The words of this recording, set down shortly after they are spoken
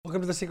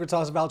Welcome to the Secret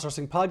Sauce of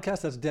Outsourcing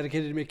podcast that's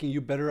dedicated to making you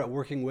better at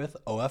working with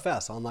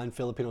OFS, Online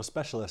Filipino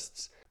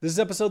Specialists. This is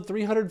episode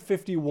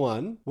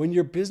 351, When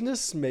Your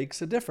Business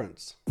Makes a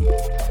Difference.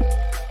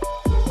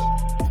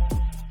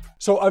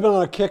 So I've been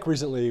on a kick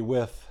recently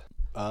with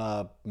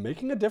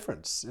making a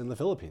difference in the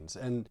Philippines,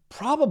 and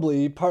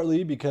probably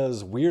partly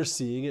because we're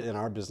seeing it in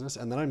our business,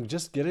 and then I'm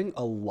just getting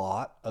a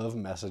lot of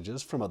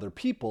messages from other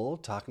people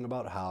talking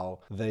about how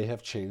they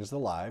have changed the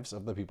lives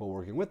of the people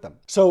working with them.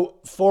 So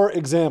for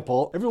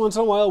example, every once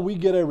in a while we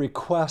get a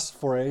request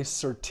for a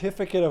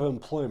certificate of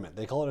employment.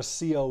 They call it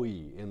a COE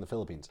in the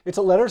Philippines. It's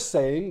a letter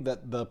saying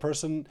that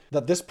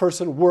this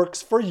person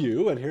works for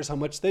you, and here's how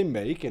much they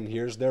make, and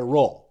here's their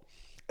role.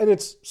 And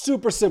it's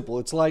super simple.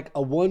 It's like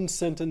a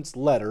one-sentence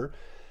letter,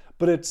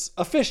 but it's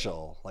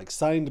official, like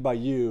signed by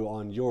you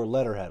on your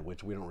letterhead,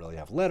 which we don't really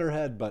have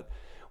letterhead, but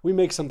we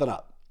make something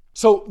up.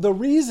 So the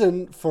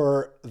reason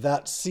for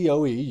that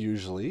COE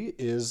usually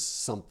is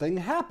something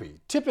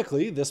happy.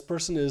 Typically, this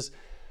person is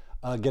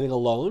getting a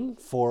loan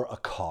for a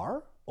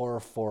car or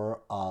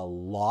for a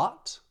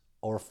lot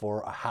or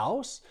for a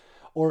house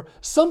or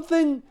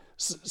something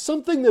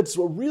that's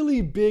a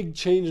really big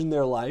change in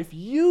their life.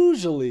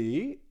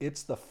 Usually,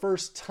 it's the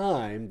first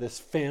time this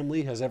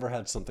family has ever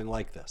had something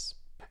like this.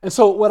 And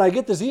so when I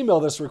get this email,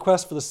 this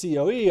request for the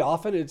COE,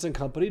 often it's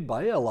accompanied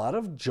by a lot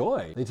of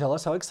joy. They tell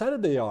us how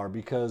excited they are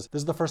because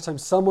this is the first time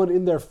someone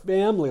in their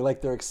family,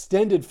 like their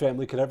extended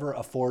family, could ever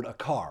afford a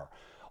car.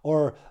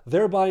 Or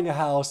they're buying a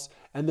house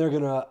and they're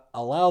going to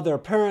allow their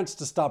parents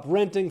to stop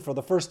renting for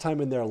the first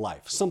time in their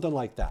life. Something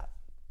like that.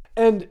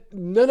 And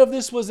none of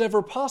this was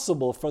ever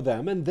possible for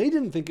them, and they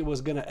didn't think it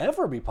was going to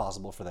ever be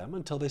possible for them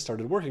until they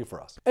started working for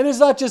us. And it's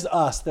not just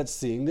us that's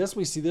seeing this.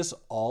 We see this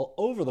all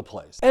over the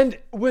place. And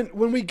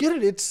when we get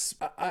it, it's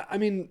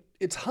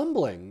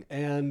humbling,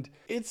 and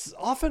it's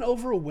often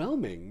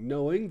overwhelming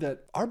knowing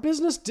that our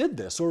business did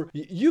this, or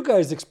you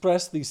guys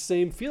expressed these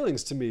same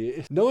feelings to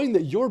me. Knowing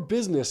that your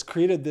business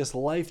created this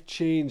life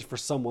change for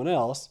someone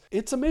else,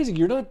 it's amazing.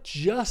 You're not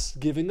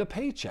just giving a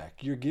paycheck.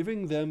 You're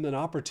giving them an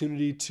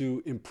opportunity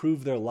to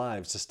improve their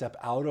lives, to step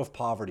out of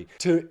poverty,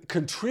 to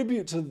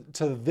contribute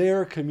to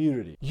their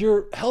community.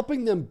 You're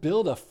helping them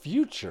build a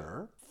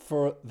future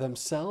for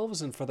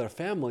themselves and for their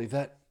family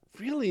that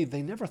really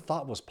they never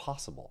thought was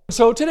possible.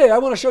 So today I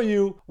want to show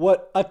you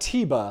what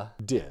Atiba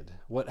did,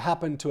 what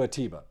happened to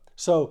Atiba.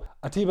 So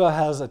Atiba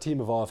has a team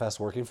of OFS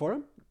working for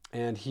him,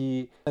 and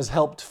he has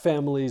helped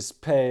families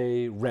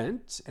pay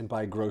rent and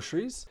buy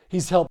groceries.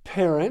 He's helped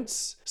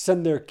parents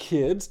send their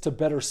kids to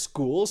better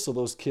schools so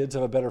those kids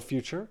have a better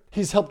future.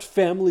 He's helped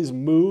families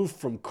move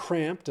from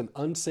cramped and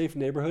unsafe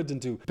neighborhoods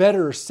into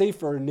better,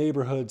 safer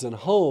neighborhoods and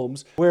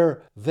homes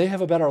where they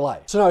have a better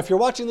life. So now if you're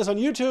watching this on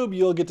YouTube,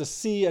 you'll get to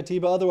see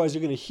Atiba. Otherwise,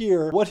 you're going to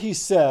hear what he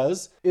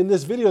says in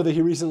this video that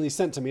he recently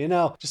sent to me. And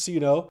now, just so you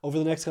know, over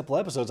the next couple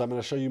episodes, I'm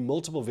going to show you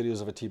multiple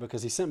videos of Atiba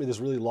because he sent me this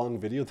really long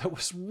video that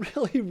was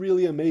really,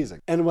 really amazing.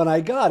 And when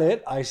I got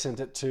it, I sent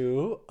it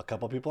to a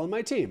couple people on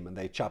my team, and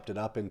they chopped it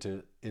up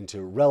into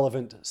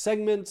relevant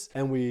segments,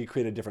 and we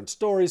created different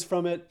stories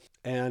from it.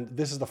 And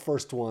this is the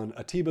first one,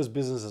 Atiba's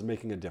Business is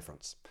Making a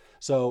Difference.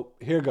 So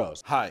here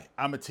goes. Hi,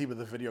 I'm Atiba,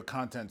 the video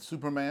content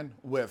Superman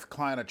with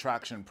Client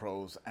Attraction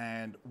Pros,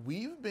 and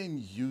we've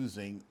been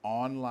using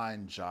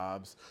online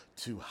jobs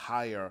to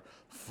hire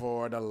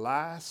for the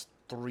last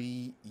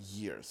 3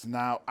 years.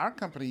 Now, our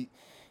company,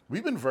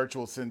 we've been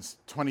virtual since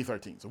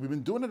 2013, so we've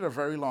been doing it a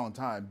very long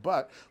time,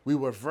 but we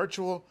were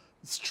virtual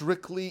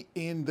strictly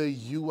in the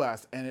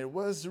US, and it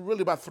was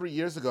really about 3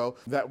 years ago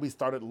that we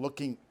started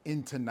looking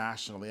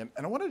internationally. And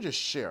I want to just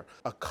share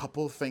a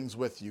couple things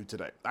with you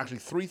today. Actually,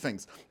 3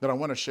 things that I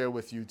want to share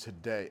with you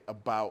today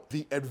about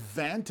the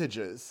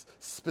advantages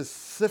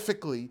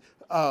specifically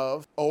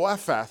of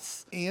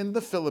OFS in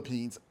the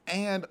Philippines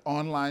and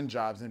online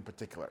jobs in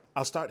particular.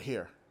 I'll start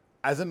here.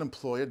 As an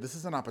employer, this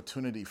is an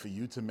opportunity for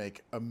you to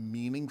make a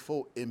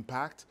meaningful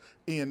impact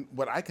in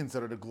what I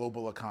consider the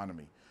global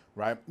economy,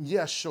 right?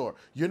 Yeah, sure,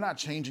 you're not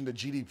changing the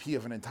GDP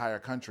of an entire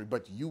country,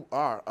 but you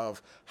are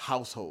of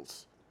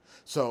households.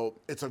 So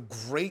it's a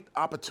great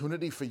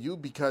opportunity for you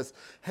because,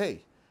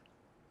 hey,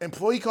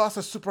 employee costs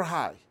are super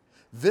high.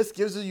 This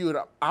gives you an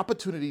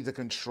opportunity to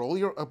control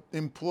your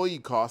employee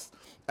costs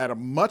at a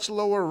much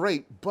lower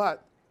rate,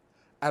 but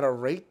at a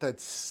rate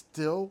that's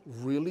still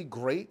really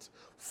great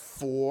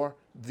for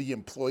the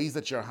employees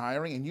that you're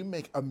hiring, and you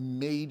make a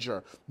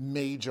major,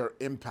 major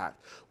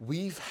impact.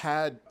 We've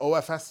had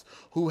OFS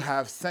who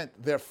have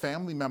sent their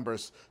family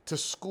members to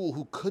school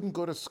who couldn't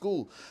go to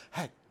school.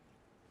 Heck,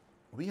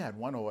 we had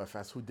one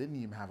OFS who didn't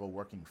even have a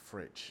working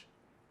fridge.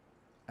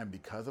 And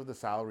because of the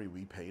salary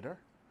we paid her,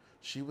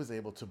 she was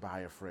able to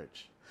buy a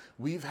fridge.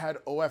 We've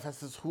had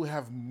OFSs who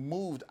have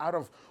moved out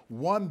of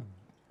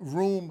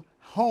one-room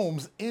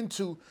homes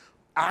into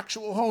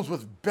actual homes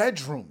with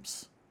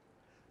bedrooms.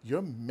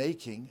 You're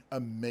making a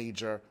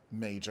major,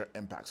 major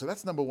impact. So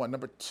that's number one.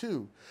 Number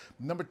two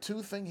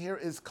thing here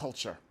is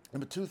culture.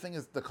 Number 2 thing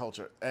is the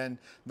culture. And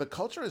the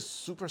culture is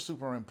super,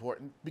 super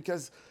important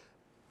because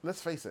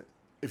let's face it,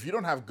 if you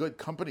don't have good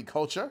company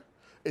culture,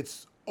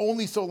 it's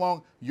only so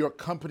long your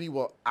company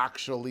will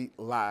actually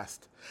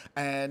last.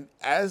 And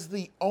as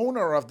the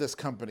owner of this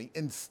company,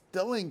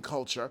 instilling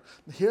culture,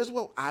 here's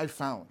what I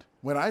found.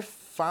 When I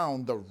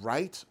found the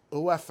right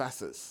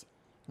OFSs,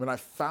 when I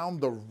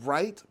found the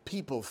right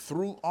people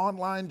through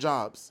online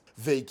jobs,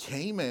 they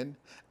came in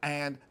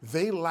and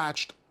they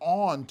latched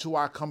on to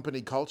our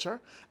company culture,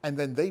 and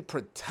then they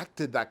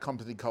protected that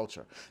company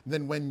culture.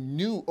 Then when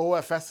new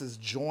OFSs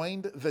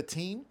joined the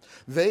team,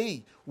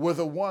 they were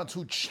the ones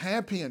who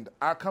championed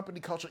our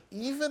company culture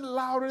even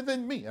louder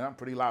than me, and I'm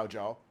pretty loud,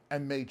 y'all,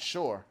 and made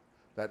sure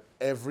that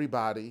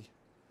everybody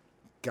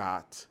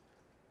got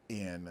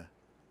in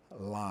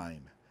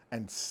line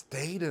and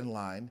stayed in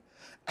line.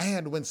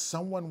 And when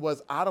someone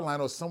was out of line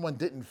or someone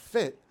didn't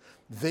fit,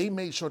 they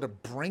made sure to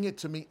bring it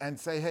to me and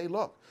say, hey,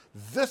 look,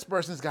 this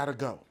person's got to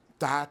go.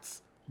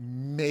 That's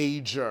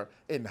major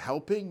in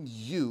helping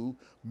you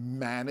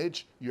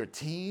manage your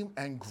team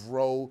and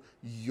grow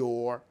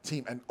your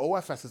team. And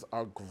OFSs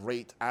are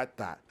great at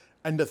that.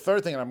 And the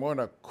third thing, and I'm going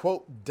to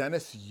quote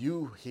Dennis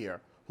Yu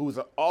here, who's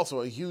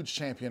also a huge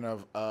champion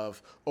of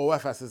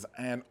OFSs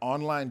and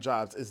online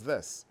jobs, is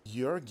this: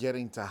 you're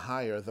getting to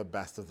hire the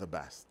best of the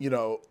best. You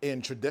know,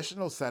 in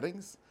traditional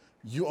settings,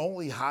 you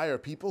only hire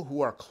people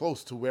who are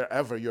close to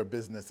wherever your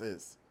business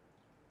is.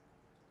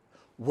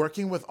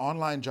 Working with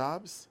online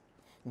jobs,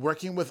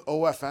 working with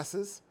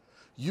OFSs,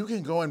 you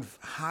can go and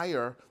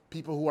hire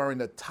people who are in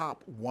the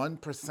top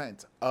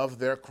 1% of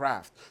their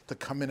craft to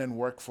come in and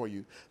work for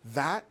you.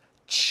 That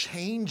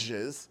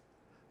changes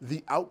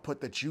the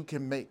output that you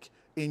can make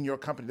in your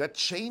company. That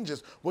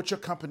changes what your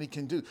company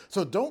can do.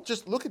 So don't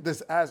just look at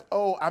this as,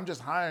 oh, I'm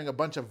just hiring a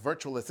bunch of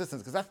virtual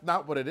assistants, because that's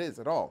not what it is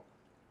at all.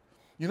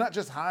 You're not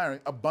just hiring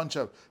a bunch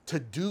of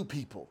to-do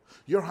people.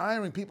 You're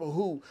hiring people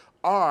who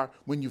are,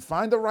 when you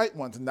find the right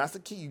ones, and that's the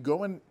key, you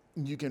go in,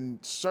 you can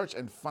search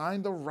and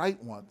find the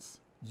right ones.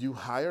 You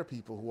hire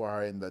people who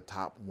are in the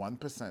top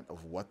 1%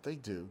 of what they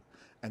do,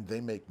 and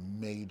they make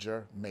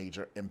major,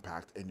 major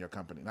impact in your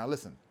company. Now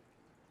listen,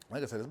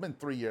 like I said, it's been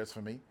 3 years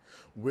for me.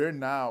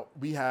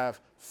 We have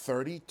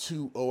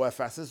 32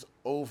 OFSs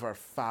over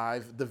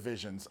 5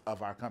 divisions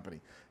of our company.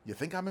 You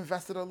think I'm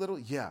invested a little?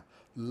 Yeah,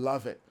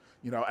 love it.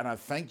 You know, and I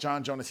thank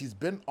John Jonas. He's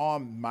been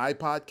on my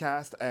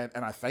podcast, and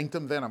I thanked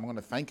him then. I'm going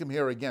to thank him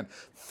here again.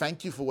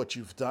 Thank you for what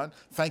you've done.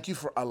 Thank you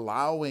for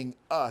allowing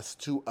us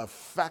to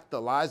affect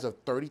the lives of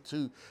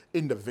 32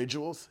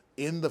 individuals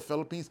in the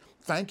Philippines.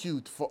 Thank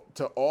you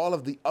to all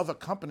of the other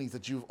companies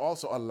that you've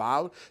also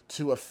allowed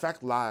to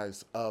affect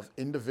lives of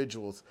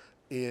individuals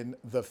in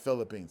the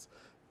Philippines.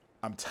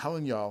 I'm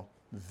telling y'all,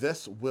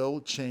 this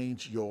will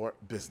change your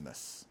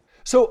business.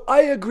 So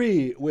I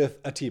agree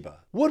with Atiba.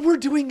 What we're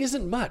doing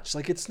isn't much.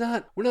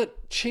 We're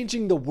not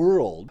changing the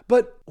world,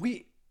 but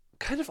we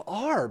kind of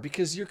are,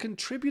 because you're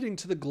contributing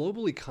to the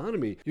global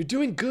economy. You're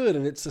doing good,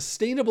 and it's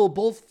sustainable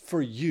both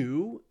for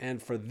you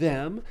and for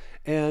them.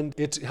 And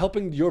it's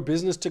helping your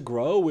business to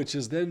grow, which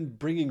is then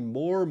bringing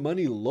more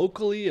money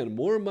locally and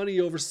more money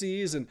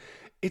overseas. And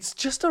it's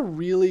just a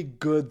really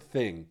good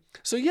thing.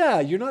 So yeah,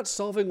 you're not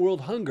solving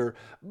world hunger,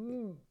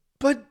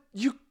 but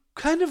you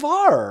kind of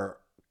are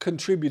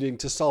contributing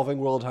to solving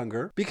world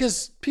hunger,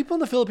 because people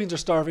in the Philippines are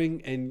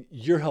starving and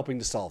you're helping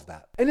to solve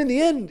that. And in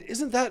the end,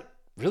 isn't that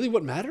really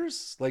what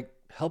matters? Like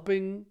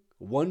helping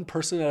one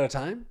person at a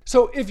time?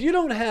 So if you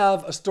don't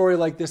have a story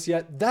like this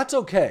yet, that's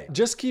okay.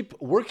 Just keep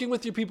working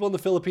with your people in the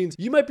Philippines.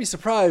 You might be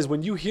surprised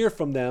when you hear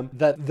from them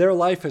that their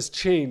life has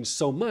changed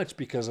so much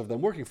because of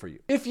them working for you.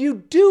 If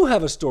you do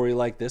have a story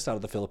like this out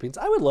of the Philippines,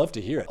 I would love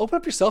to hear it. Open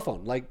up your cell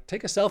phone,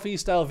 take a selfie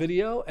style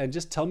video and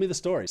just tell me the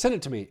story. Send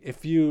it to me.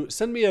 If you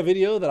send me a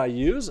video that I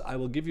use, I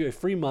will give you a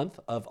free month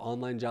of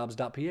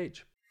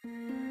onlinejobs.ph.